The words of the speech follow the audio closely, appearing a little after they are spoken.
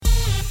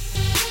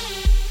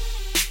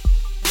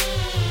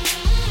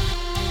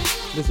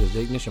This is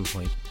The Ignition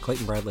Point,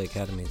 Clayton Bradley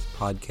Academy's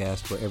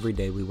podcast where every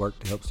day we work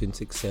to help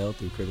students excel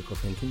through critical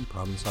thinking,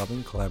 problem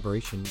solving,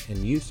 collaboration, and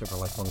use of our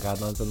lifelong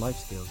guidelines and life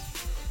skills.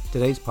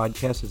 Today's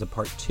podcast is a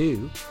part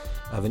 2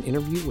 of an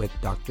interview with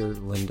Dr.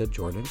 Linda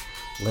Jordan.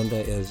 Linda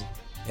is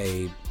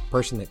a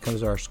person that comes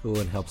to our school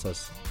and helps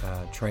us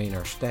train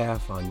our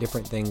staff on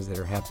different things that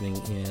are happening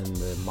in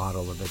the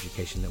model of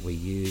education that we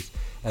use,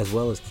 as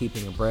well as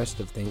keeping abreast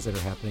of things that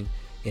are happening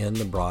in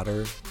the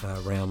broader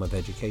realm of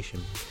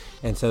education.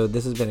 And so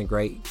this has been a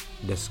great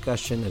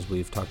discussion as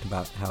we've talked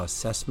about how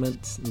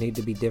assessments need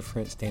to be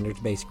different,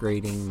 standards-based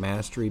grading,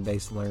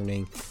 mastery-based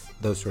learning,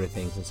 those sort of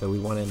things. And so we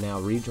want to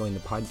now rejoin the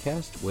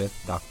podcast with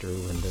Dr.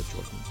 Linda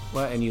Jordan.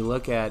 Well, and you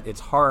look at,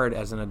 it's hard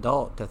as an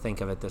adult to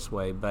think of it this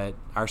way, but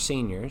our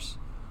seniors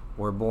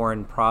were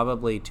born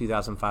probably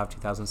 2005,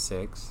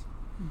 2006.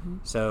 Mm-hmm.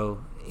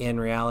 So in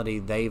reality,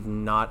 they've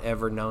not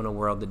ever known a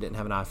world that didn't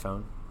have an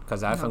iPhone,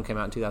 because the iPhone came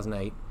out in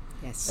 2008.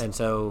 Yes. And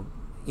so,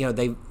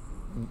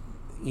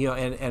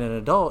 and an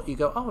adult, you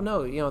go, oh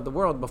no, the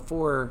world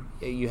before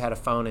you had a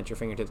phone at your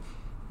fingertips,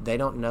 they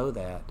don't know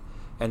that.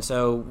 And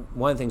so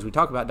one of the things we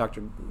talk about,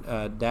 Dr.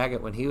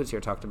 Daggett, when he was here,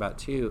 talked about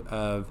too,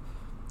 of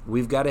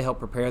we've got to help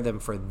prepare them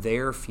for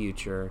their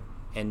future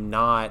and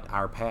not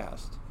our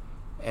past.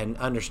 And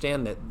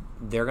understand that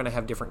they're going to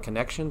have different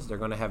connections, they're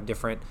going to have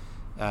different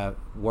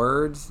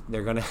words,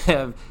 they're going to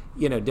have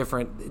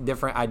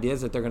different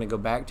ideas that they're going to go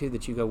back to,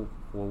 that you go,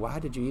 well, why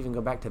did you even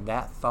go back to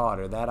that thought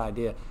or that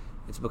idea?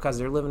 It's because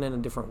they're living in a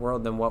different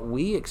world than what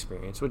we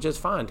experience, which is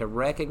fine to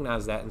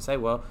recognize that and say,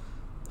 well,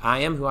 I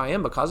am who I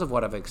am because of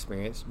what I've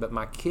experienced, but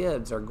my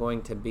kids are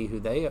going to be who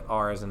they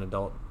are as an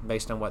adult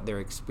based on what they're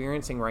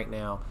experiencing right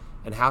now,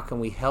 and how can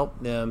we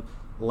help them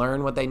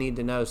learn what they need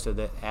to know so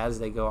that as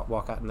they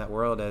walk out in that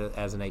world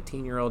as an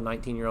 18-year-old,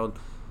 19-year-old,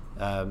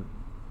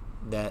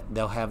 that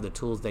they'll have the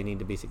tools they need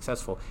to be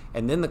successful.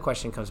 And then the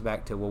question comes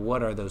back to, well,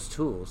 what are those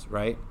tools,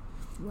 right?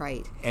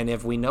 Right. And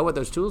if we know what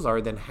those tools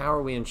are, then how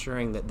are we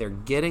ensuring that they're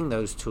getting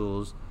those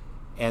tools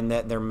and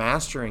that they're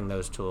mastering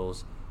those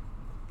tools?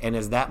 And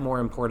is that more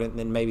important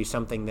than maybe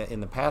something that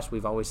in the past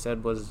we've always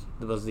said was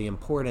the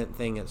important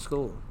thing at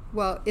school?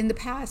 Well, in the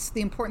past,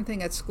 the important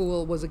thing at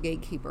school was a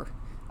gatekeeper.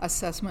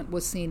 Assessment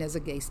was seen as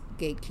a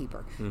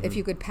gatekeeper. Mm-hmm. If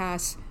you could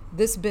pass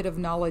this bit of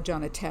knowledge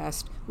on a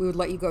test, we would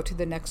let you go to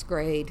the next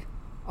grade,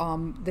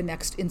 the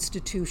next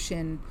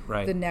institution,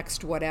 right, the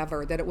next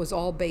whatever, that it was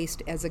all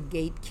based as a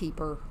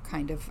gatekeeper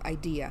kind of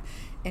idea.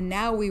 And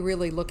now we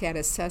really look at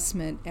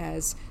assessment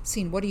as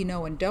seeing what do you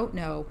know and don't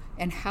know,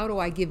 and how do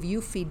I give you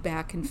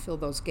feedback and fill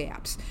those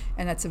gaps.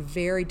 And that's a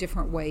very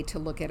different way to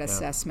look at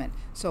assessment.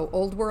 So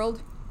old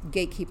world,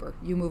 gatekeeper,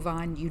 you move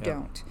on, you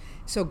don't.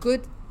 So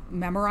good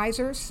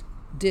memorizers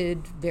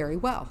did very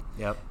well.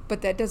 Yep.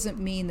 But that doesn't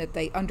mean that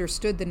they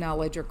understood the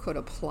knowledge or could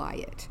apply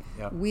it.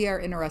 Yep. We are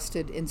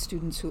interested in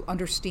students who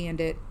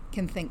understand it,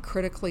 can think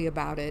critically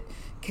about it,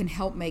 can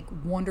help make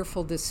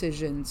wonderful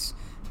decisions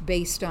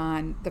based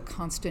on the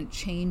constant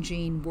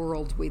changing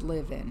world we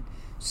live in.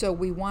 So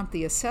we want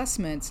the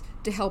assessments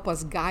to help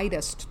us guide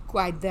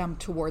them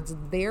towards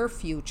their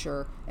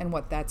future and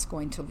what that's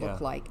going to look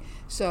like.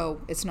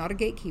 So it's not a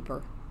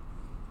gatekeeper.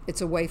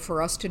 It's a way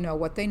for us to know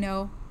what they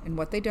know and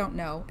what they don't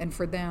know, and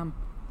for them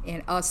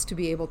and us to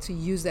be able to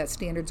use that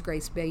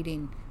standards-based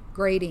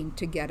grading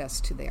to get us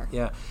to there.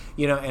 Yeah.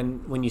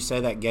 And when you say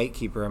that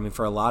gatekeeper, I mean,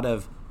 for a lot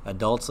of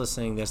adults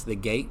listening to this, the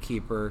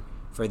gatekeeper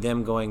for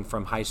them going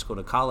from high school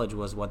to college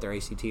was what their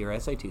ACT or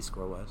SAT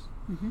score was.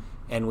 Mm-hmm.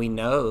 And we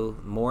know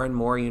more and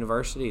more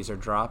universities are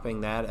dropping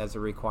that as a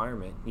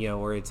requirement,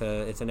 where it's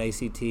an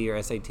ACT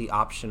or SAT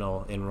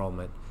optional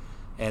enrollment.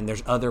 And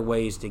there's other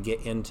ways to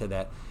get into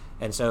that.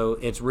 And so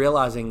it's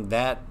realizing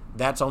that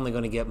that's only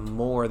going to get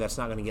more, that's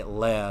not going to get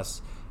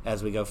less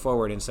as we go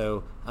forward. And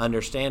so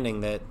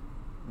understanding that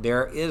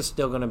there is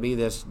still going to be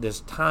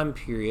this time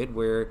period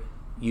where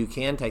you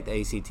can take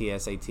the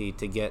ACT, SAT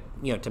to get,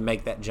 to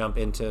make that jump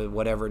into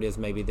whatever it is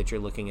maybe that you're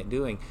looking at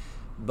doing.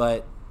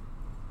 But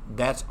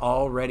that's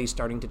already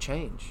starting to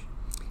change.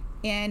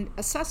 And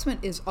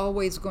assessment is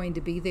always going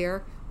to be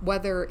there,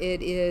 whether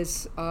it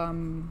is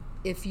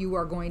if you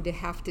are going to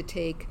have to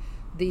take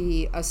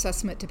the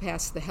assessment to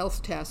pass the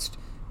health test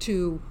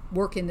to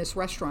work in this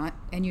restaurant,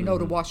 and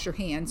to wash your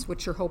hands,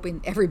 which you're hoping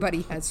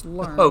everybody has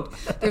learned.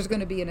 There's going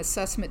to be an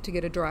assessment to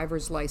get a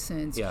driver's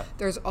license. Yeah.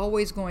 There's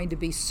always going to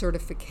be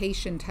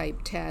certification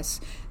type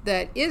tests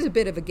that is a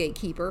bit of a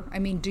gatekeeper. I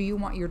mean, do you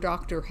want your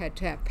doctor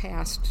to have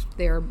passed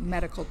their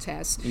medical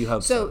test? You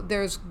hope so. So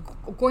there's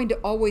going to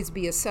always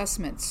be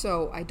assessments.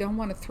 So I don't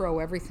want to throw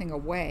everything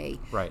away.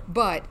 Right.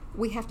 But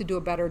we have to do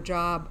a better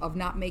job of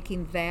not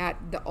making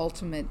that the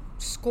ultimate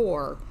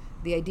score.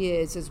 The idea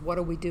is what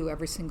do we do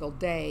every single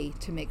day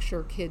to make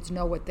sure kids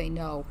know what they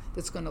know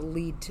that's going to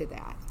lead to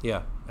that.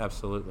 Yeah,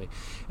 absolutely.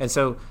 And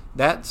so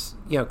that's,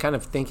 kind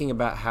of thinking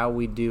about how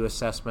we do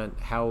assessment,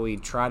 how we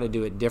try to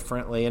do it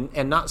differently,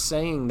 and not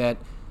saying that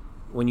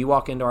when you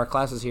walk into our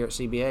classes here at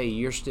CBA,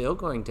 you're still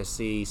going to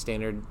see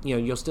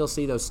you'll still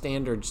see those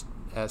standards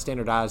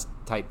standardized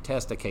type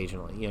test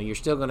occasionally. You're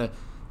still going to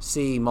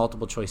see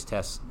multiple choice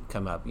tests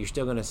come up. You're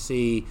still going to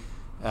see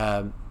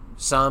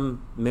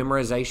some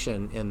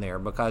memorization in there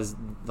because,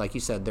 like you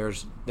said,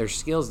 there's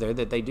skills there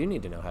that they do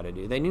need to know how to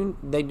do. They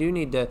do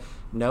need to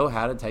know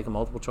how to take a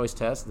multiple choice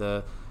test.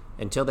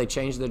 Until they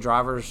change the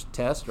driver's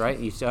test, right?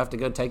 You still have to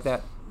go take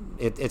that.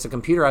 It's a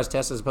computerized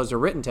test as opposed to a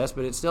written test,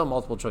 but it's still a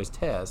multiple choice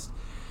test.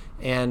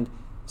 And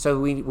so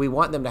we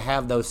want them to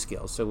have those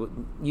skills. So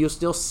you'll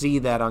still see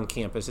that on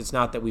campus. It's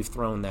not that we've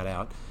thrown that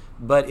out,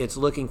 but it's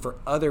looking for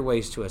other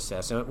ways to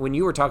assess. And when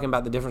you were talking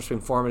about the difference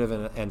between formative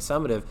and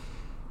summative,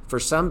 for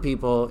some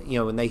people,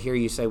 when they hear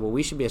you say, well,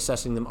 we should be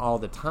assessing them all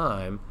the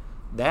time,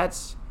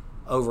 that's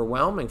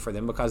overwhelming for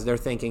them because they're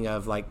thinking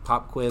of like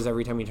pop quiz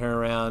every time you turn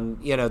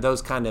around,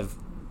 those kind of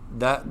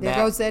there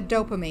goes that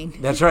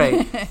dopamine. That's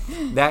right.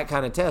 That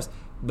kind of test.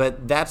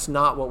 But that's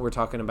not what we're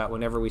talking about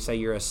whenever we say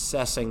you're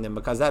assessing them,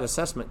 because that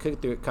assessment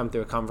could come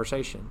through a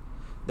conversation.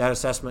 That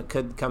assessment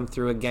could come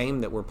through a game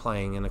that we're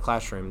playing in a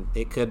classroom.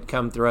 It could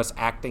come through us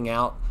acting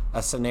out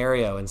a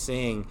scenario and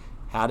seeing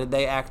how did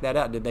they act that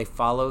out? Did they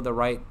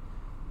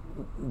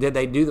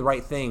do the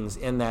right things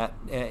in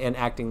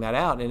acting that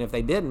out? And if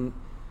they didn't,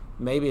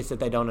 maybe it's that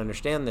they don't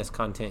understand this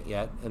content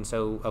yet. And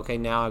so, okay,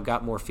 now I've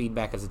got more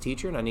feedback as a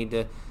teacher and I need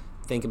to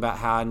think about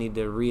how I need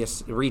to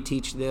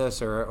reteach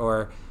this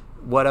or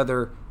what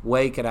other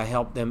way could I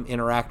help them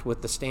interact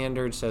with the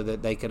standards so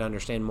that they could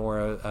understand more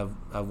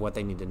of what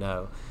they need to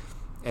know.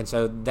 And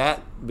so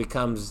that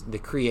becomes the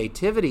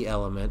creativity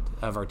element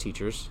of our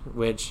teachers,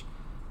 which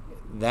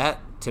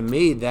to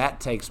me, that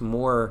takes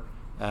more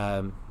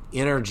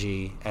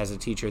energy as a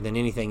teacher than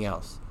anything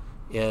else,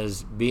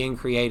 is being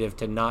creative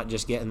to not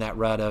just get in that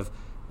rut of,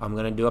 I'm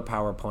going to do a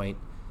PowerPoint,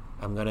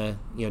 I'm going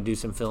to do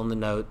some fill in the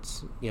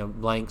notes,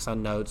 blanks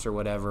on notes or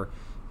whatever,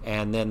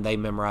 and then they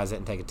memorize it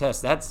and take a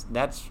test.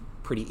 That's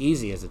pretty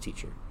easy as a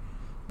teacher.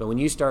 But when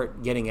you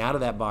start getting out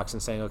of that box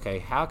and saying, okay,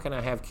 how can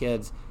I have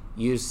kids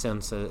use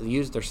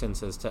their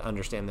senses to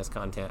understand this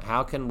content?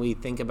 How can we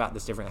think about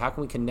this different? How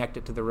can we connect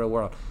it to the real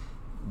world?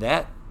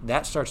 That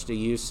starts to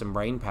use some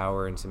brain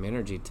power and some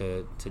energy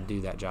to do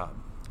that job.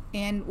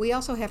 And we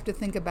also have to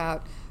think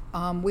about,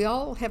 we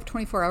all have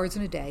 24 hours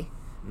in a day.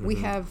 Mm-hmm. We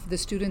have the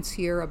students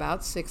here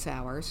about 6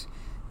 hours,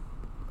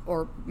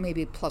 or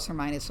maybe plus or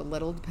minus a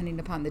little, depending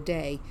upon the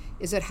day,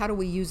 is that how do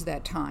we use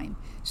that time?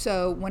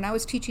 So when I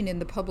was teaching in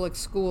the public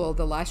school,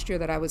 the last year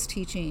that I was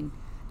teaching,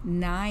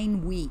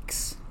 9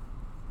 weeks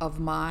of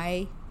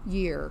my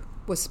year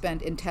was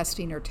spent in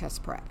testing or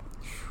test prep.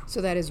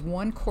 So that is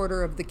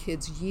 1/4 of the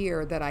kids'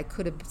 year that I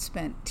could have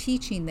spent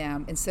teaching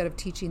them instead of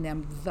teaching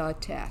them the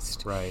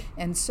test. Right.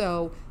 And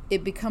so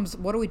it becomes,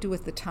 what do we do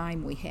with the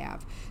time we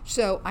have?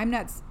 So I'm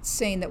not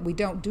saying that we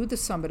don't do the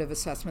summative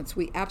assessments.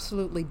 We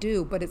absolutely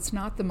do, but it's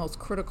not the most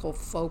critical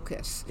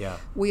focus. Yeah.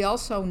 We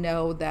also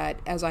know that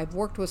as I've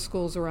worked with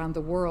schools around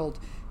the world,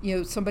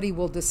 somebody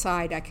will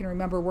decide. I can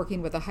remember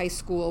working with a high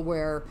school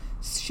where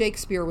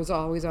Shakespeare was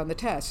always on the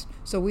test.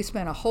 So we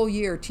spent a whole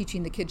year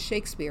teaching the kids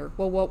Shakespeare.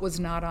 Well, what was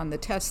not on the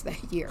test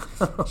that year?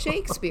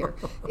 Shakespeare.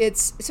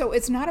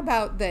 It's not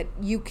about that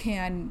you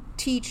can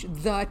teach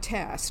the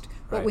test.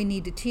 What Right. we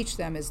need to teach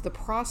them is the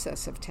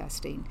process of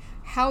testing,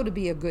 how to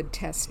be a good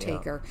test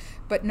taker,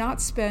 but not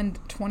spend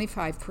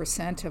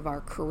 25% of our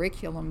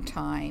curriculum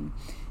time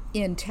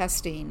in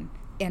testing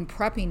and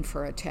prepping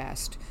for a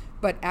test,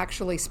 but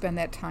actually spend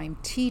that time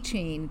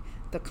teaching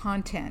the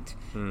content,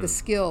 the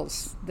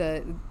skills,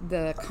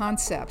 the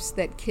concepts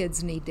that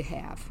kids need to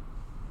have.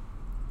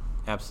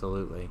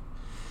 Absolutely.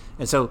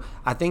 And so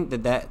I think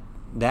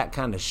that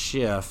kind of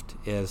shift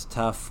is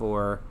tough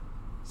for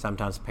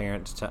sometimes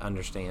parents to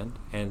understand,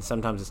 and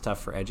sometimes it's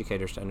tough for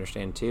educators to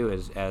understand too,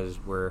 as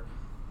we're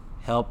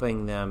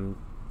helping them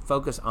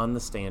focus on the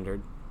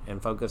standard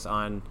and focus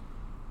on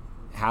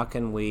how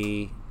can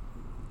we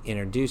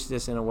introduce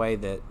this in a way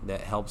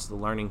that helps the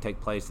learning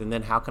take place, and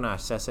then how can I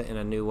assess it in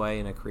a new way,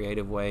 in a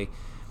creative way,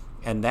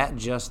 and that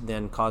just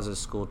then causes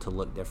school to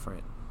look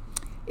different.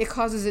 It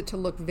causes it to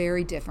look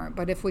very different.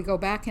 But if we go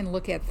back and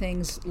look at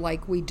things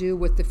like we do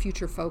with the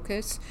Future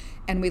Focus,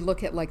 and we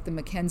look at like the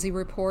McKinsey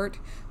report,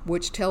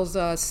 which tells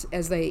us,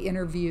 as they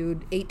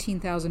interviewed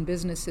 18,000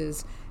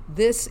 businesses,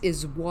 this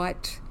is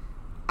what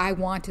I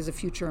want as a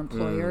future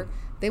employer.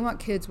 They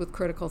want kids with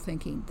critical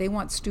thinking. They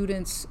want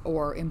students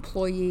or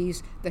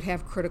employees that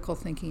have critical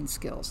thinking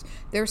skills.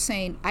 They're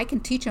saying, I can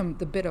teach them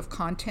the bit of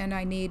content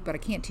I need, but I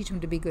can't teach them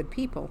to be good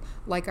people,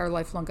 like our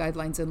lifelong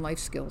guidelines and life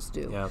skills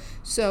do. Yep.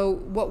 So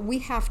what we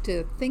have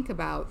to think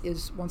about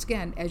is, once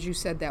again, as you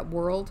said, that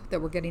world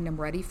that we're getting them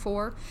ready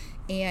for.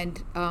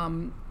 And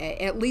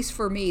at least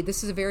for me,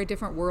 this is a very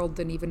different world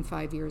than even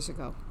 5 years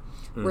ago.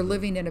 Mm-hmm. We're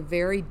living in a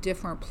very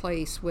different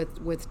place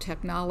with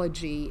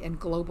technology and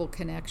global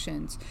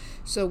connections.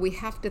 So we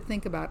have to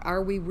think about,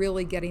 are we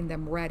really getting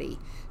them ready?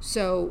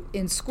 So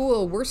in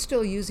school, we're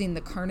still using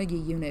the Carnegie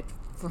unit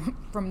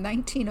from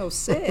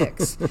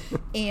 1906,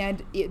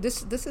 and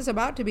this is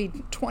about to be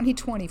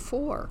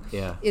 2024.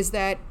 Yeah. Is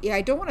that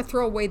I don't want to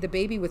throw away the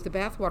baby with the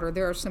bathwater.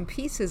 There are some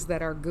pieces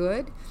that are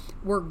good.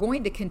 We're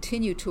going to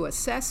continue to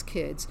assess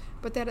kids,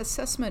 but that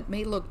assessment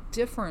may look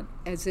different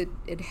as it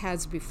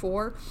has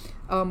before.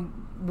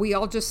 We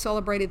all just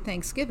celebrated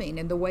Thanksgiving,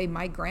 and the way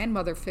my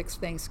grandmother fixed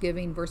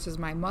Thanksgiving versus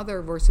my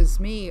mother versus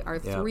me are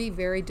three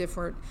very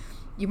different.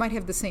 You might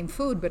have the same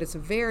food, but it's a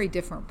very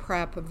different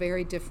prep, a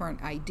very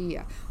different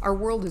idea. Our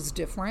world is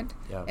different,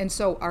 and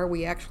so are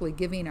we actually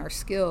giving our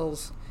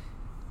skills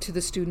to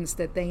the students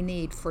that they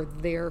need for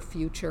their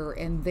future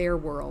and their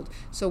world?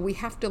 So we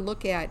have to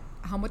look at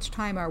how much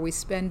time are we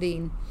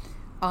spending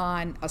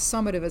on a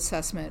summative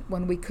assessment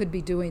when we could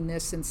be doing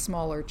this in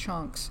smaller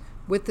chunks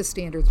with the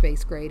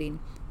standards-based grading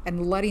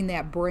and letting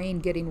that brain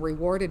getting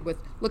rewarded with,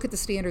 look at the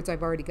standards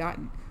I've already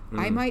gotten.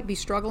 I might be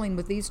struggling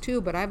with these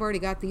 2, but I've already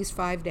got these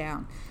 5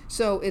 down.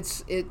 So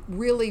it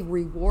really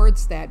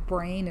rewards that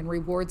brain and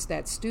rewards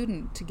that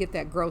student to get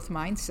that growth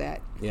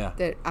mindset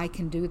that I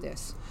can do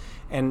this.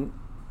 And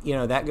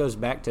that goes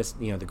back to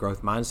the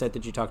growth mindset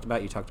that you talked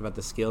about. You talked about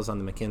the skills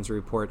on the McKinsey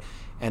report,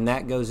 and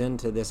that goes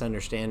into this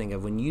understanding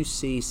of when you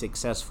see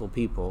successful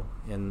people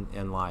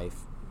in life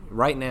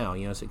right now,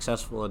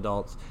 successful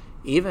adults,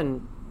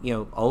 even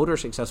older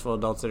successful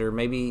adults that are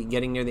maybe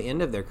getting near the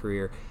end of their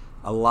career.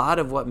 A lot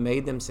of what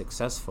made them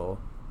successful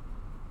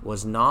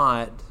was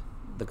not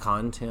the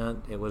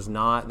content. It was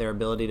not their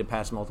ability to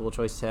pass multiple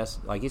choice tests.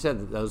 Like you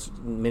said,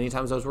 many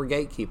times those were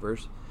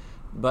gatekeepers.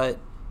 But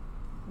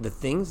the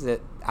things that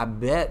I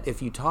bet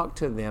if you talk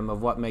to them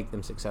of what make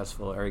them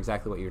successful are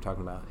exactly what you're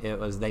talking about. It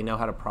was they know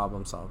how to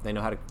problem solve. They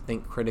know how to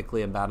think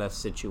critically about a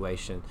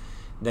situation.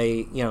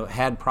 They,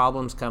 had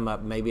problems come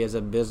up maybe as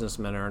a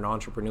businessman or an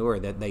entrepreneur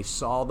that they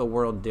saw the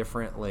world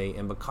differently,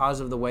 and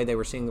because of the way they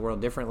were seeing the world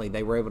differently,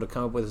 they were able to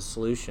come up with a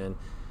solution,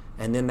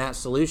 and then that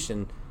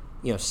solution,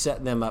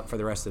 set them up for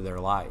the rest of their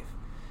life.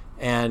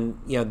 And,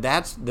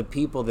 that's the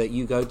people that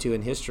you go to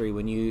in history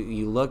when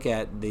you look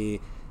at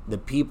the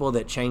people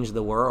that changed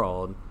the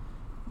world.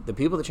 The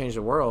people that changed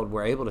the world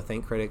were able to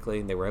think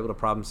critically. They were able to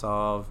problem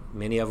solve.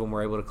 Many of them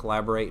were able to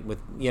collaborate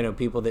with,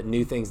 people that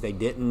knew things they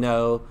didn't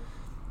know.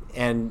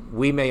 And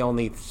we may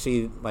only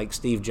see like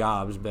Steve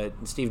Jobs, but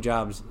Steve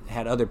Jobs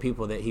had other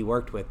people that he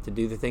worked with to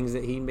do the things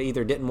that he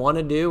either didn't want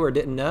to do or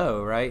didn't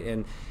know, right?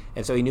 And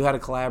so he knew how to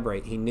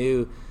collaborate. He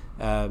knew,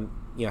 how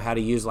to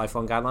use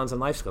lifelong guidelines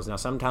and life skills. Now,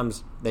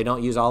 sometimes they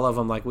don't use all of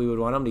them like we would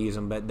want them to use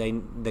them, but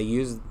they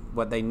use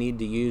what they need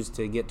to use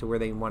to get to where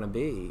they want to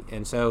be.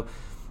 And so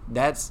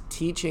that's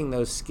teaching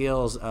those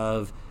skills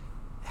of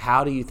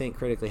how do you think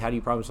critically, how do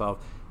you problem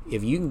solve.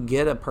 If you can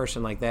get a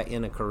person like that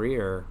in a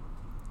career,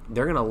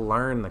 they're going to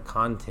learn the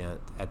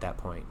content at that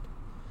point,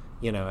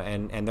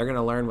 and they're going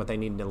to learn what they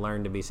need to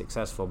learn to be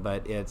successful.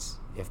 But it's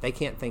if they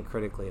can't think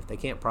critically, if they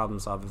can't problem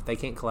solve, if they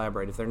can't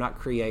collaborate, if they're not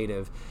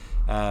creative,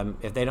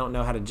 if they don't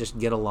know how to just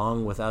get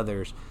along with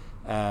others,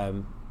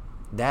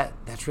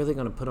 that's really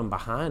going to put them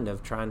behind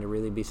of trying to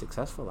really be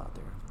successful out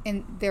there.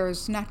 And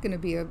there's not going to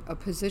be a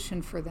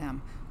position for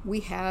them. We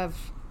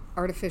have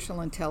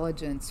artificial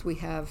intelligence. We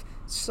have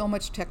so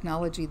much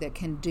technology that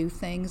can do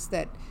things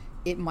that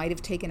it might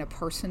have taken a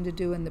person to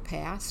do in the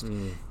past.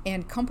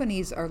 And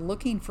companies are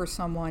looking for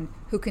someone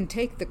who can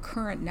take the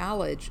current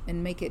knowledge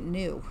and make it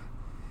new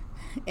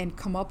and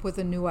come up with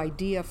a new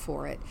idea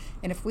for it.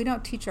 And if we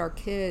don't teach our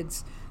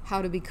kids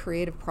how to be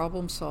creative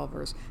problem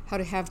solvers, how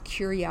to have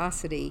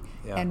curiosity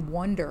and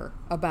wonder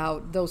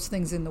about those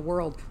things in the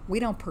world,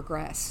 we don't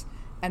progress.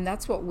 And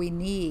that's what we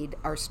need,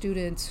 our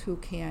students who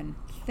can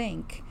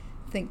think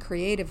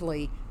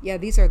creatively.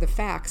 These are the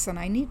facts, and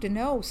I need to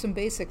know some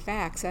basic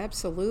facts,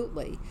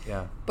 absolutely.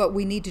 But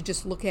we need to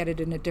just look at it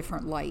in a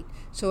different light.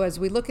 So as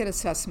we look at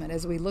assessment,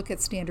 as we look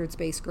at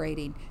standards-based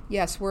grading,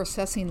 yes, we're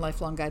assessing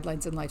lifelong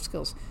guidelines and life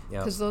skills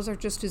because those are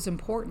just as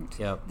important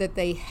that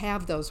they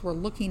have those. We're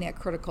looking at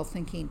critical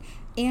thinking,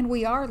 and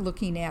we are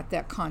looking at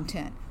that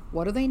content.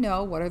 What do they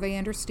know? What do they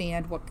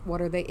understand?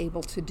 What are they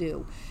able to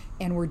do?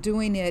 And we're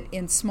doing it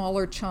in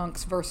smaller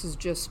chunks versus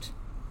just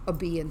a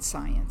B in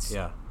science.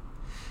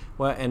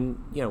 Well, and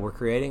we're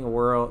creating a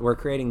world. We're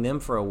creating them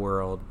for a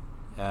world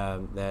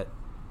that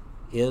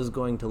is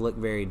going to look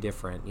very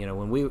different.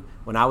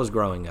 When I was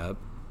growing up,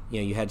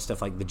 you had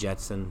stuff like the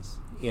Jetsons.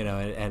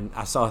 And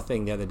I saw a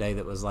thing the other day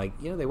that was like,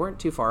 they weren't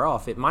too far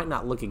off. It might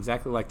not look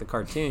exactly like the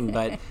cartoon,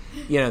 but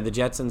the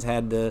Jetsons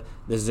had the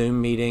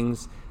Zoom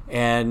meetings,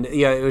 and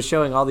it was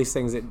showing all these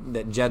things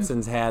that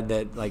Jetsons had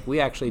that like we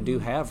actually do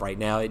have right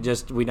now.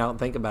 We don't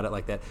think about it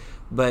like that,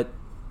 but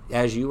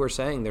as you were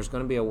saying, there's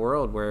going to be a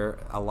world where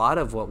a lot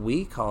of what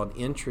we called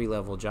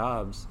entry-level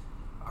jobs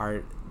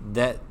are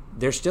that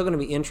they're still going to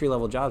be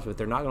entry-level jobs, but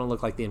they're not going to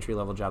look like the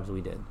entry-level jobs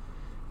we did.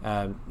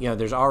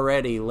 There's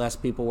already less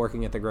people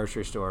working at the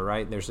grocery store,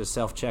 right? There's the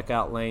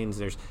self-checkout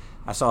lanes.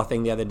 I saw a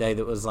thing the other day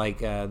that was like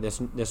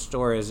this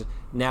store is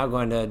now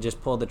going to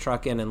just pull the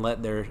truck in and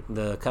let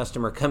the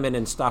customer come in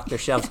and stock their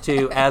shelves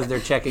too as they're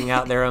checking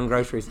out their own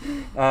groceries.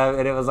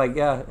 And it was like,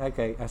 yeah,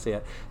 okay, I see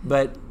it.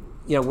 But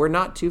we're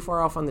not too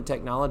far off on the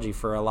technology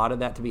for a lot of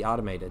that to be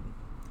automated.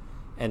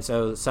 And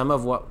so some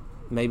of what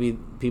maybe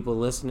people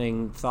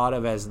listening thought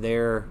of as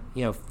their,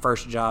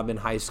 first job in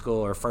high school,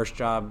 or first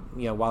job,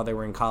 while they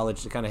were in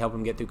college to kind of help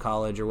them get through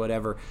college or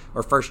whatever,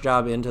 or first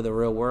job into the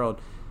real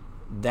world,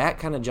 that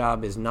kind of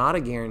job is not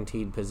a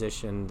guaranteed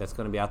position that's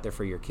going to be out there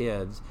for your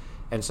kids.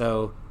 And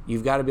so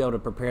you've got to be able to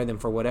prepare them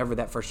for whatever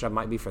that first job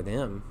might be for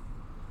them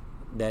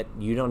that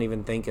you don't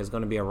even think is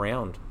going to be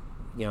around,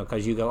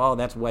 because you go, oh,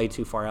 that's way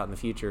too far out in the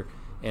future.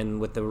 And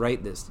with the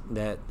rate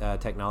that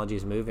technology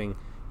is moving,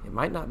 it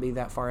might not be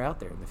that far out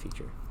there in the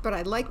future. But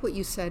I like what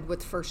you said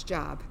with first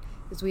job,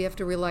 is we have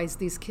to realize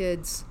these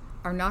kids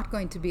are not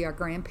going to be our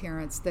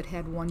grandparents that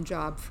had one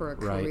job for a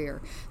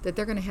career, right. That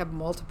they're going to have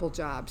multiple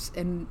jobs.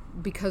 And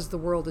because the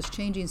world is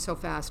changing so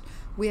fast,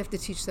 we have to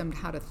teach them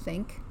how to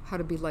think, how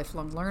to be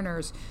lifelong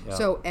learners. Yeah.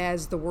 So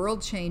as the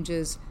world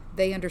changes,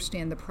 they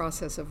understand the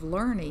process of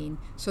learning,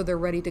 so they're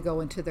ready to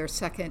go into their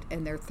second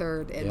and their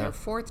third and their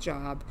fourth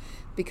job,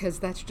 because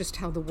that's just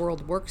how the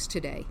world works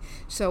today.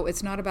 So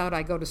it's not about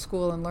I go to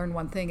school and learn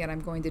one thing and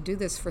I'm going to do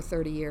this for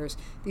 30 years.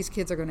 These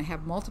kids are going to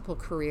have multiple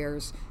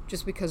careers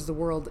just because the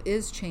world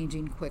is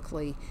changing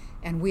quickly,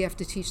 and we have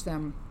to teach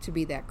them to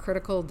be that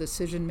critical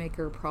decision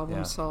maker,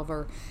 problem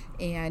solver.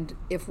 And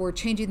if we're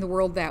changing the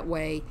world that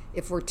way,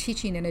 if we're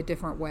teaching in a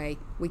different way,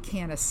 we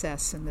can't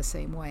assess in the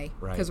same way,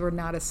 because we're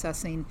not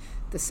assessing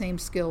the same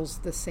skills,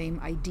 the same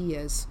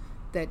ideas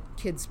that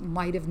kids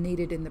might have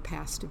needed in the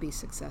past to be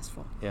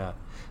successful. Yeah.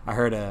 I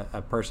heard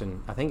a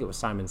person, I think it was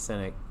Simon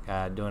Sinek,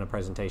 doing a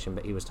presentation,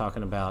 but he was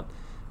talking about,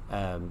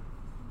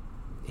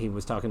 he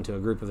was talking to a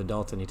group of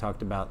adults, and he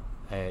talked about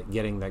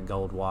getting that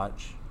gold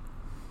watch.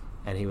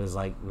 And he was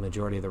like, the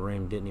majority of the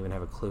room didn't even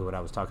have a clue what I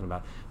was talking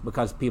about,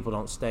 because people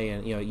don't stay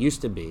in, it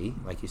used to be,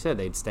 like you said,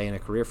 they'd stay in a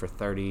career for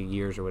 30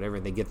 years or whatever,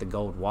 and they get the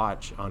gold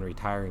watch on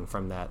retiring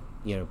from that,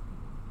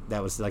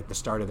 that was like the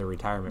start of their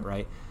retirement,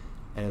 right?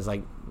 And it's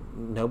like,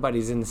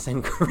 nobody's in the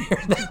same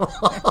career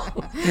that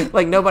long.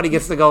 Like, nobody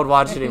gets the gold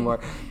watch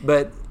anymore.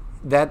 But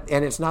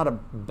and it's not a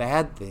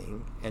bad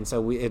thing. And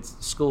so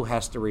school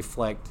has to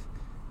reflect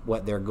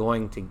what they're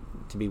going to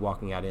be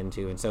walking out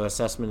into. And so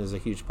assessment is a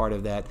huge part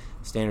of that.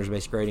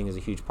 Standards-based grading is a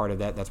huge part of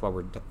that. That's why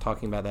we're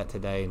talking about that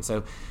today. And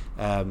so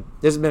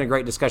this has been a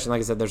great discussion. Like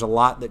I said, there's a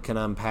lot that can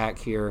unpack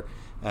here.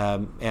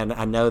 And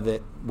I know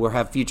that we'll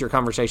have future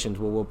conversations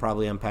where we'll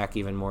probably unpack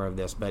even more of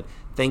this. But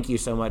thank you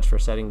so much for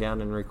sitting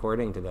down and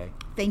recording today.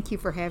 Thank you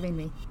for having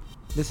me.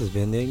 This has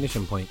been The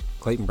Ignition Point,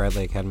 Clayton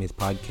Bradley Academy's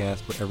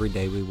podcast, where every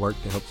day we work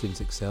to help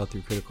students excel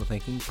through critical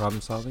thinking,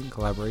 problem solving,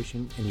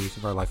 collaboration, and use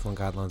of our lifelong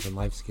guidelines and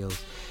life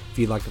skills. If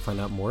you'd like to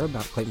find out more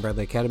about Clayton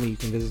Bradley Academy, you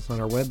can visit us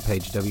on our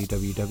webpage,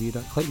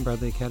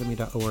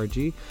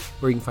 www.claytonbradleyacademy.org,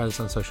 or you can find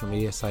us on social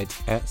media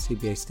sites at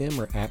CBA STEM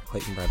or at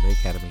Clayton Bradley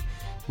Academy.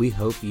 We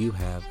hope you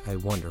have a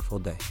wonderful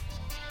day.